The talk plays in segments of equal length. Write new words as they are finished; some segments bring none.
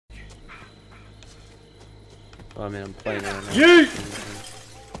Well, I mean, I'm playing it. Yeet!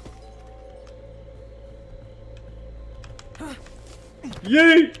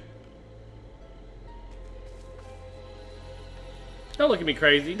 Yeet! Don't look at me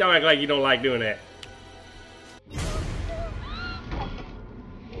crazy. Don't act like you don't like doing that.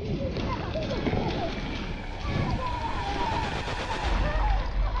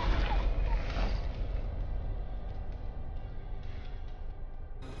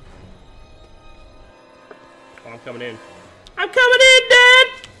 Oh, I'm coming in. I'm coming in, Dad!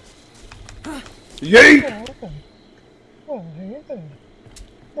 Yeet! Oh, hey there.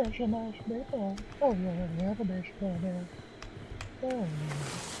 There's a nice baseball. Oh, yeah, we have a baseball there. Oh,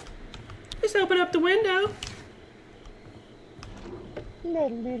 Just open up the window.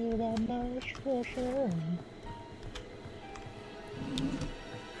 let a little of that nice fresh air in.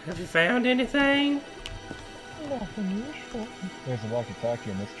 Have you found anything? Nothing useful. There's a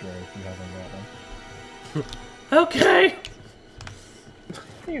walkie-talkie in this drawer if you haven't got one. Okay.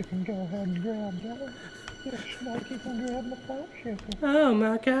 You can go ahead and grab that. Just like you can grab the pop shaker. Oh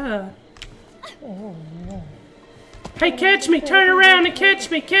my God. Oh, yeah. Hey, catch me! Turn around and catch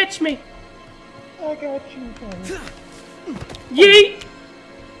me! Catch me! I got you, buddy. Yeet!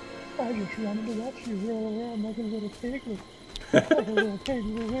 I just wanted to watch you roll around like a little piglet. Like a little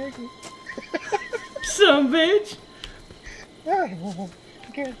piglet wiggle. Some bitch! Oh,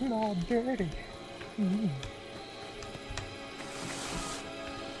 getting all dirty. Mm.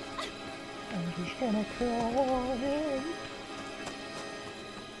 I'm just gonna crawl in.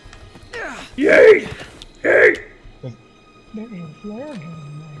 Yeet! Yeet! There's a flare gun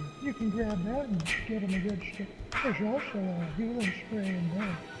in there. You can grab that and get him a good stick. There's also a healing spray in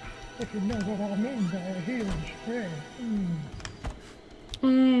there. If you know what I mean by a healing spray. Mmm.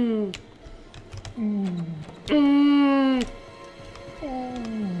 Mmm. Mmm. Mmm.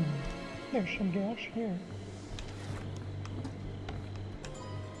 Mmm. There's some gas here.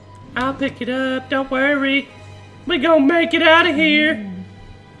 I'll pick it up, don't worry. We gonna make it out of here.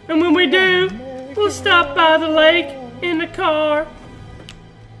 And when we do, we'll stop by the lake in the car.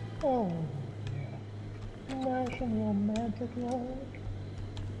 Oh, yeah. Nice and romantic like.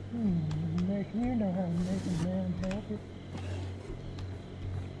 You know how to make a man happy.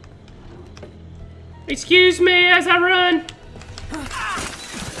 Excuse me as I run.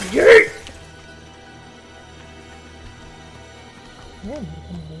 Yeet! You're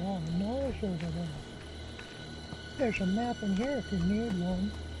making a lot of noise over there. There's a map in here if you need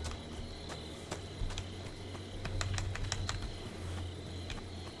one.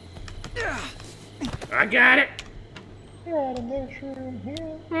 I got it. Right in this room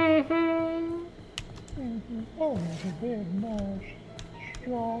here. Oh, there's a big, nice,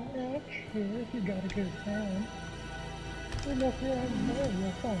 strong axe here if you got a good time. You look right in there,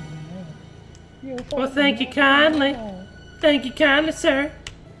 you'll find a map. You'll find Well, thank you kindly. Thank you kindly, sir.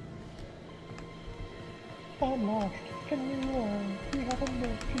 I'm lost. Can you have a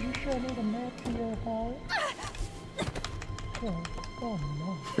look? Could you show me the map to your house? Oh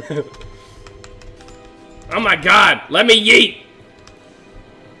no. Oh my God, let me yeet.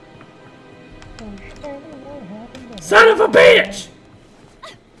 Son of a bitch!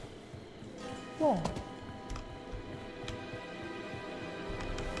 What?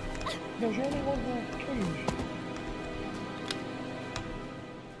 Does anyone have keys?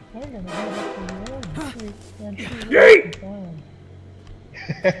 I'm gonna go up the road and see what I can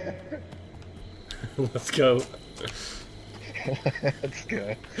find. Let's go. Let's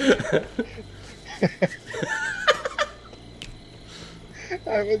go.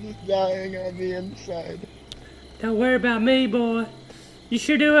 I was dying on the inside. Don't worry about me, boy. You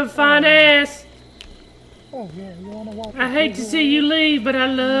sure do have a fine ass. Oh yeah, you wanna watch? I hate to see you leave, but I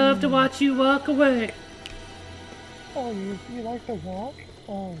love to watch you walk away. Oh, you like to walk?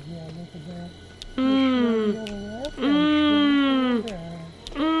 Oh yeah, look at that.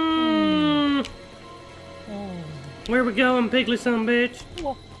 Oh. Where we going, Piglet son bitch?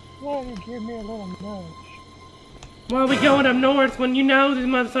 Why don't you give me a little nudge? Why are we going up north when you know these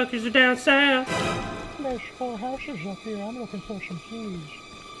motherfuckers are down south? There's 4 houses up here. I'm looking for some keys.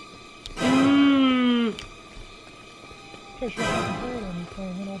 Because you haven't heard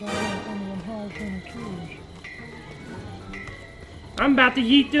anything, and I don't know if anyone has any keys. I'm about to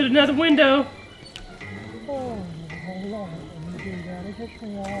yeet through another window. Oh, I love it when you do that. It gets me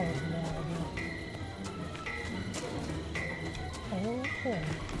all excited. Okay.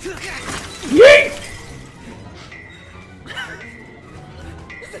 Yeet!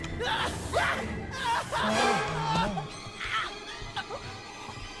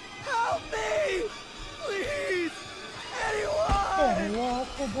 Help me! Please! Anyone! Lock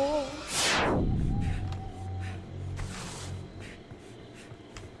the door.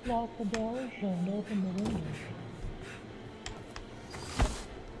 lock the doors and open the windows.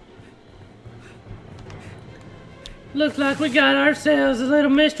 Looks like we got ourselves a little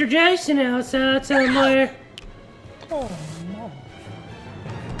Mr. Jason outside somewhere. Oh no.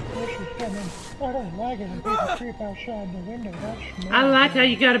 This is coming. I don't like it when people creep outside the window. That's I like how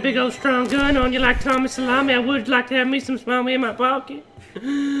you got a big old strong gun on you like Tommy Salami. I would like to have me some Salami in my pocket.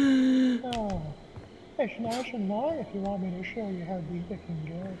 Oh. It's nice and long if you want me to show you how deep it can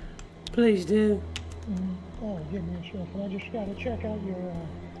go. Please do. Oh, give me a second. I just gotta check out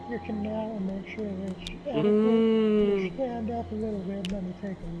your canal and make sure it's adequate. Just stand up a little bit and let me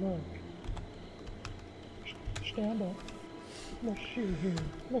take a look. Stand up. Let's see here.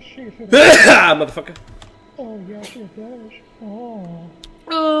 Let's see if it... Motherfucker. Oh, yes, it does. Oh.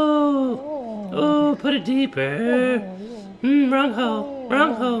 Oh. Oh, put it deeper. Wrong hole.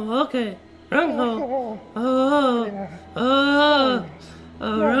 Wrong hole. Okay. Wrong hole. Oh. Oh.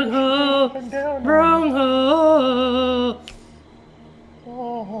 Oh, wrong hole. Wrong hole.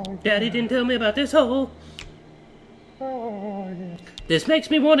 Oh, Daddy didn't tell me about this hole. oh, yes. This makes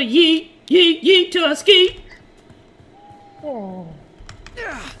me want to yeet, yeet, yeet till I ski. Oh.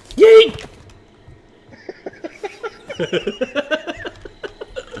 Yeet!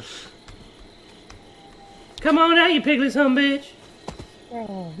 Come on out, you piglet son bitch.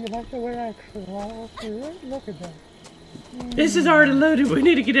 Oh, you like the way I crawl through it? Look at that. This is already loaded. We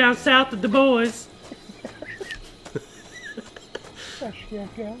need to get down south with the boys. Let's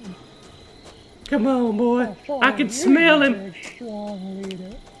get going. Come on, boy. I can smell him. Strong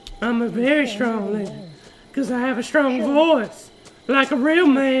leader. I'm a very strong leader. Because I have a strong voice. Like a real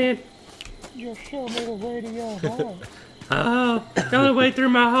man. Just show me the way to your heart. Oh, the only way through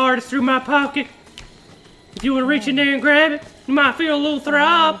my heart is through my pocket. If you want to reach in there and grab it, you might feel a little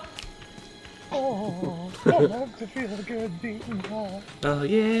throb. Oh, I love to feel a good beating heart. Oh,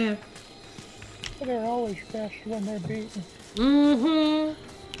 yeah. They're always best when they're beaten. Mm-hmm.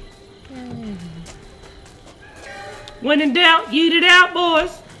 When in doubt, yeet it out,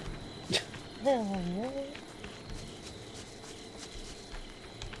 boys. Oh, yeah.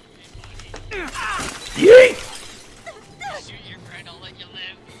 Yeet! Shoot your friend, I'll let you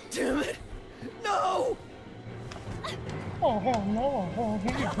live. Damn it! No! Oh, hell no. Oh,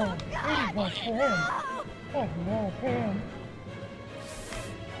 he's my friend. I love him.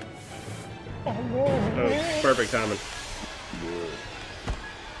 I love him. Perfect timing.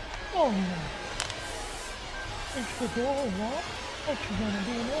 Oh, no. It's the door, what? What you gonna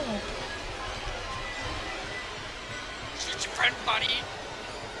do now? Shoot your friend, buddy!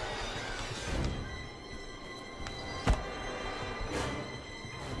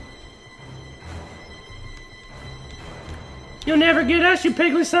 You'll never get us, you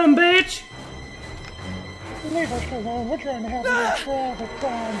piglet son bitch! Leave us alone. We're trying to have a little private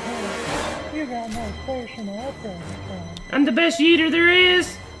crime here. You got no place in our private crime. I'm the best yeeter there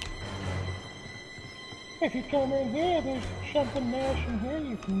is. If you come in here, there's something nice in here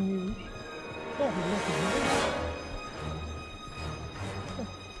you can use. Have a look at this.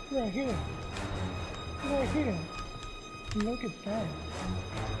 Right here. Right here. Look at that.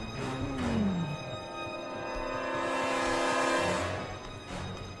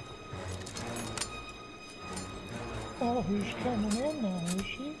 Oh, he's coming in now, is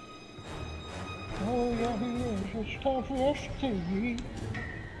he? Oh, yeah, he is. It's time for us to eat.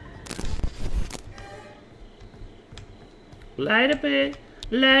 Light a bit.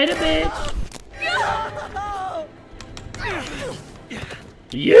 Light a bit.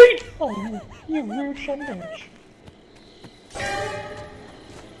 Yeet! Oh, you rude son of a bitch.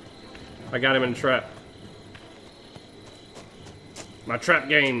 I got him in a trap. My trap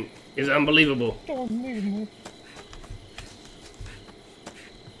game is unbelievable. Don't need me.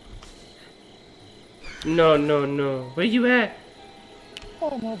 No, no, no. Where you at?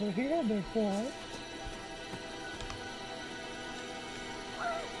 I'm over here, big boy.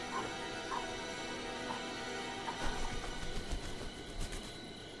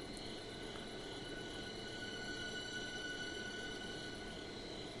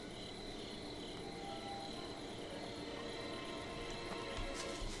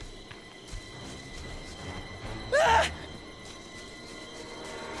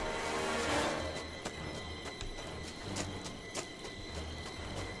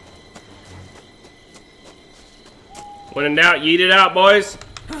 When in doubt, yeet it out, boys.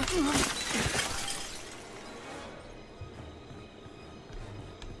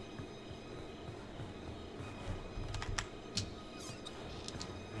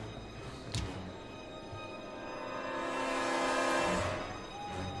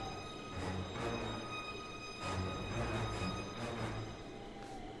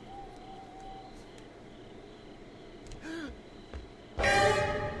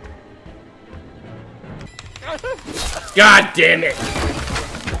 God damn it!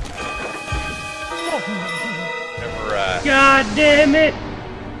 Remember, God damn it!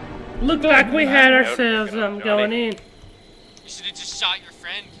 Looked like we had note ourselves picking up something going in. You should have just shot your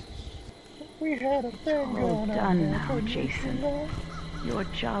friend. We had a thing All going on done there, now, couldn't you Jason. see that? Your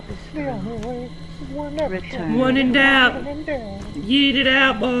job is The only through. way we're never Return. One in doubt. and down. Yeet it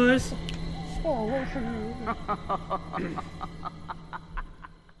out, boys. I'll wait for you.